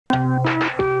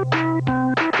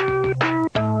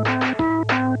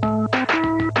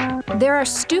There are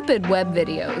stupid web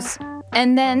videos,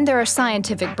 and then there are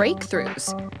scientific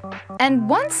breakthroughs. And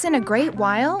once in a great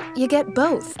while, you get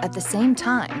both at the same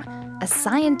time. A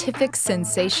scientific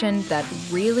sensation that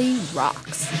really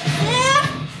rocks.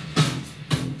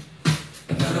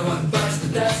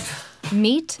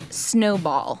 Meet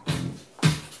Snowball.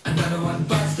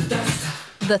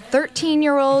 The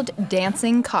 13-year-old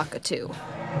dancing cockatoo.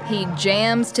 He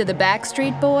jams to the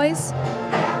Backstreet Boys,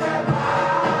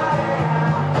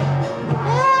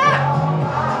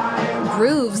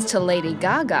 grooves to Lady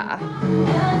Gaga,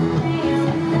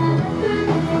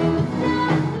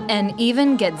 and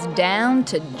even gets down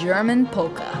to German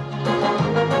polka.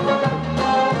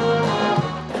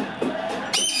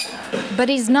 But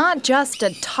he's not just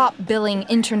a top-billing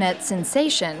internet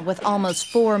sensation with almost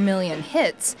 4 million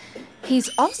hits. He's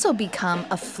also become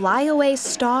a flyaway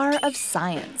star of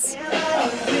science.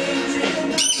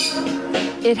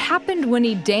 It happened when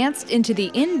he danced into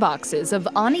the inboxes of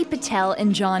Ani Patel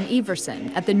and John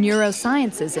Everson at the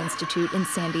Neurosciences Institute in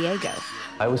San Diego.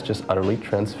 I was just utterly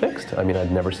transfixed. I mean,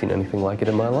 I'd never seen anything like it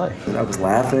in my life. I was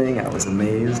laughing, I was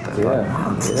amazed. I thought,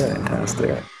 wow, this is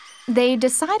fantastic. They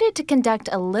decided to conduct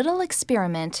a little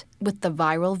experiment with the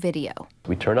viral video.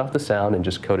 We turned off the sound and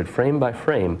just coded frame by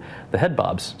frame the head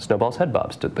bobs, Snowball's head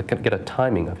bobs, to get a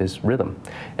timing of his rhythm.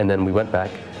 And then we went back,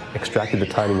 extracted the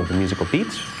timing of the musical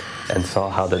beats, and saw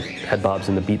how the head bobs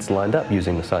and the beats lined up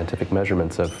using the scientific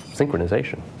measurements of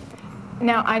synchronization.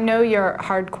 Now, I know you're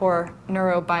hardcore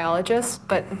neurobiologists,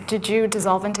 but did you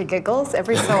dissolve into giggles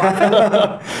every so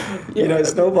often? You know,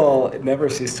 Snowball never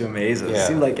ceased to amaze us. Yeah. It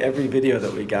seemed like every video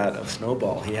that we got of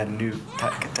Snowball, he had a new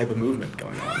type of movement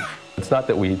going on. It's not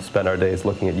that we spend our days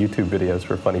looking at YouTube videos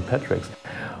for funny pet tricks.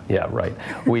 Yeah, right.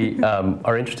 We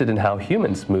are interested in how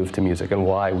humans move to music and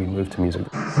why we move to music.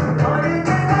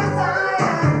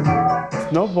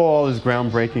 Snowball is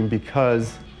groundbreaking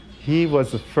because he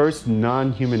was the first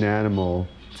non-human animal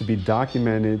to be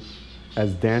documented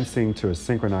as dancing to a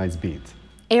synchronized beat.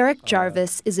 Eric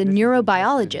Jarvis is a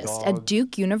neurobiologist at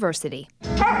Duke University.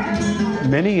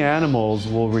 Many animals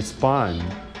will respond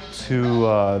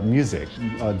to music.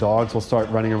 Dogs will start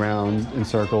running around in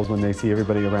circles when they see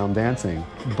everybody around dancing.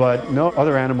 But no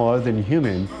other animal other than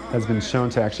human has been shown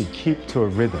to actually keep to a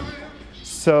rhythm.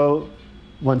 So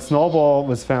when Snowball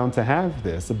was found to have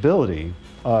this ability,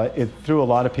 it threw a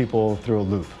lot of people through a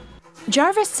loop.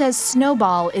 Jarvis says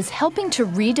Snowball is helping to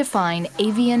redefine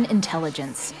avian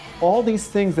intelligence. All these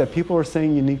things that people are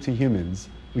saying unique to humans,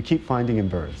 we keep finding in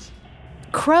birds.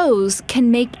 Crows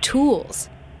can make tools.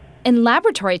 In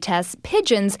laboratory tests,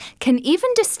 pigeons can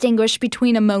even distinguish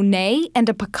between a Monet and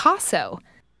a Picasso.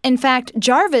 In fact,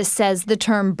 Jarvis says the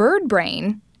term bird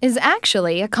brain is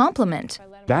actually a compliment.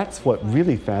 That's what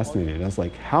really fascinated us.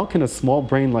 Like, how can a small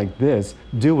brain like this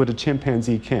do what a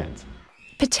chimpanzee can't?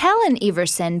 Patel and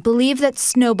Everson believe that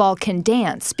Snowball can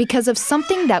dance because of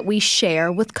something that we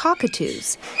share with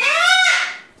cockatoos: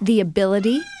 the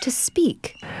ability to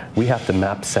speak. We have to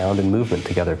map sound and movement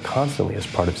together constantly as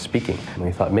part of speaking. And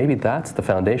we thought maybe that's the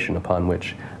foundation upon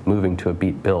which moving to a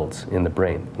beat builds in the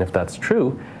brain. And if that's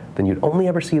true, then you'd only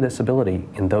ever see this ability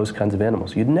in those kinds of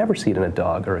animals. You'd never see it in a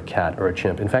dog or a cat or a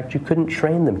chimp. In fact, you couldn't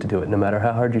train them to do it no matter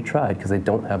how hard you tried because they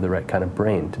don't have the right kind of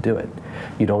brain to do it.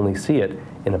 You'd only see it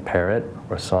in a parrot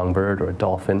or a songbird or a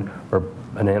dolphin or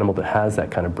an animal that has that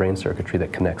kind of brain circuitry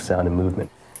that connects sound and movement.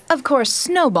 Of course,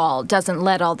 Snowball doesn't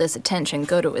let all this attention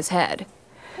go to his head.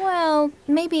 Well,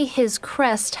 maybe his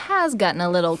crest has gotten a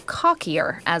little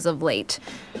cockier as of late.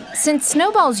 Since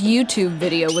Snowball's YouTube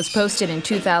video was posted in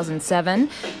 2007,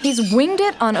 he's winged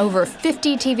it on over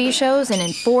 50 TV shows and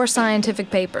in 4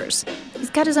 scientific papers. He's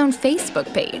got his own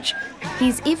Facebook page.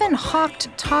 He's even hawked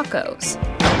tacos.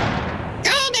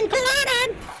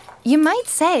 You might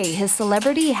say his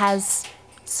celebrity has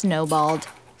snowballed.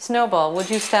 Snowball, would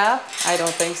you stop? I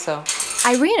don't think so.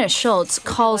 Irina Schultz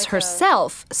calls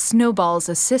herself Snowball's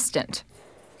assistant.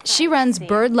 She runs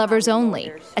Bird Lovers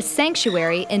Only, a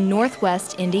sanctuary in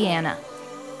Northwest Indiana.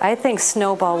 I think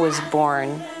Snowball was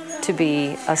born to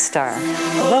be a star.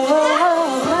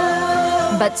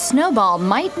 But Snowball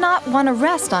might not want to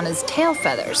rest on his tail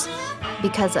feathers,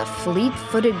 because a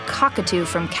fleet-footed cockatoo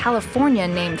from California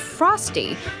named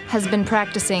Frosty has been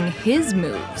practicing his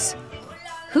moves.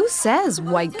 Who says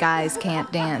white guys can't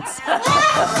dance?